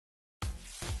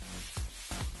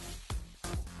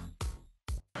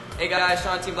Hey guys,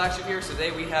 Sean Team Blacksheep here. So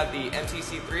today we have the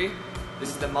MTC3. This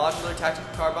is the modular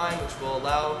tactical carbine, which will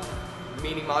allow,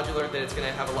 meaning modular, that it's going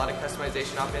to have a lot of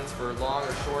customization options for long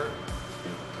or short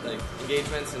like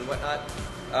engagements and whatnot.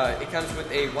 It comes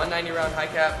with a 190 round high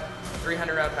cap,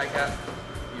 300 round high cap,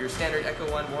 your standard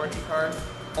Echo1 warranty card,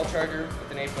 all charger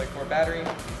with an 8.4 battery,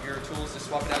 your tools to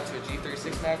swap it out to a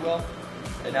G36 Magwell,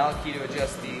 an Allen key to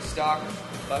adjust the stock,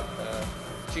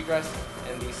 cheek rest,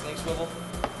 and the sling swivel.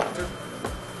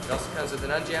 It also comes with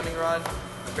an unjamming rod,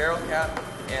 a barrel cap,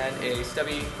 and a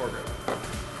stubby foregrip.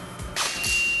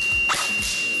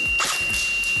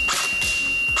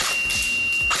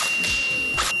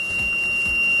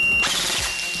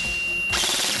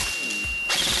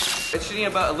 It's shooting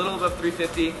about a little above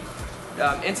 350.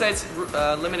 Insight's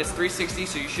limit is 360,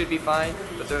 so you should be fine.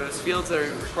 But those fields that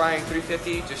are requiring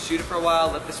 350, just shoot it for a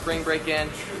while, let the spring break in,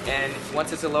 and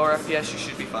once it's a lower FPS, you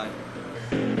should be fine.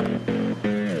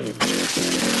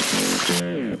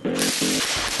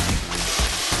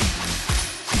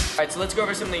 Alright, so let's go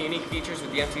over some of the unique features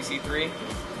with the MTC3.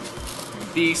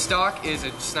 The stock is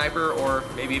a sniper, or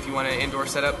maybe if you want an indoor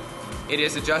setup, it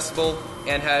is adjustable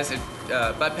and has a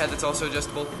butt pad that's also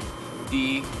adjustable.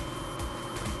 The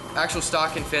actual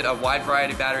stock can fit a wide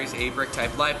variety of batteries, a brick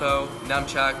type LiPo,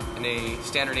 nunchuck, and a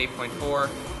standard 8.4,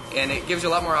 and it gives you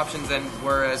a lot more options than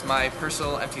whereas my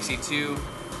personal MTC2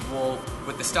 will,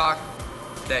 with the stock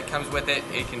that comes with it,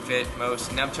 it can fit most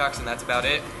nunchucks and that's about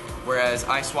it. Whereas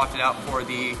I swapped it out for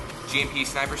the GMP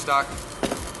sniper stock.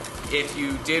 If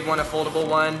you did want a foldable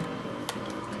one,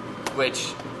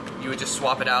 which you would just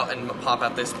swap it out and pop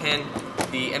out this pin,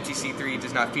 the MTC3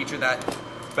 does not feature that.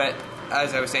 But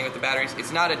as I was saying with the batteries,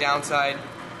 it's not a downside.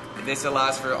 This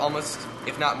allows for almost,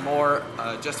 if not more,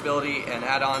 adjustability and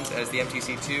add-ons as the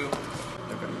MTC2.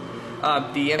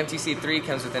 The MTC3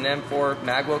 comes with an M4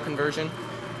 Magwell conversion,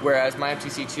 whereas my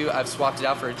MTC2, I've swapped it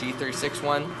out for a G36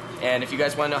 one. And if you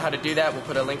guys want to know how to do that, we'll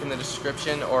put a link in the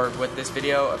description or with this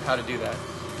video of how to do that.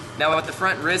 Now with the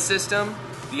front RIS system,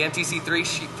 the MTC3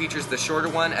 features the shorter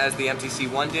one as the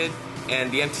MTC1 did, and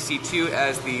the MTC2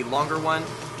 as the longer one.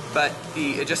 But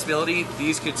the adjustability,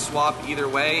 these could swap either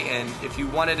way, and if you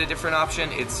wanted a different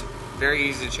option, it's very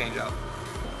easy to change out.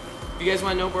 If you guys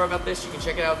want to know more about this, you can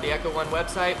check it out the Echo1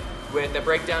 website with a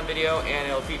breakdown video, and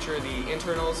it'll feature the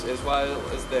internals as well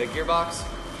as the gearbox.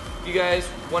 If you guys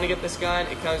want to get this gun,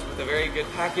 it comes with a very good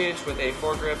package with a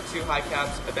foregrip, 2 high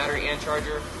caps, a battery and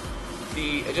charger.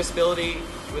 The adjustability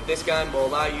with this gun will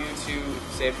allow you to,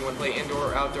 say if you want to play indoor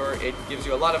or outdoor, it gives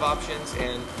you a lot of options,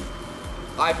 and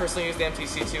I personally use the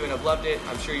MTC2 and I've loved it.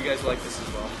 I'm sure you guys will like this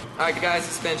as well. Alright guys,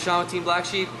 it's been Sean with Team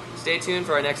Blacksheep. Stay tuned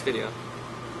for our next video.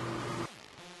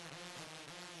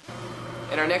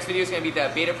 And our next video is going to be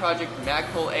that beta project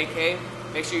Magpul AK.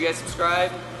 Make sure you guys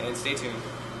subscribe and stay tuned.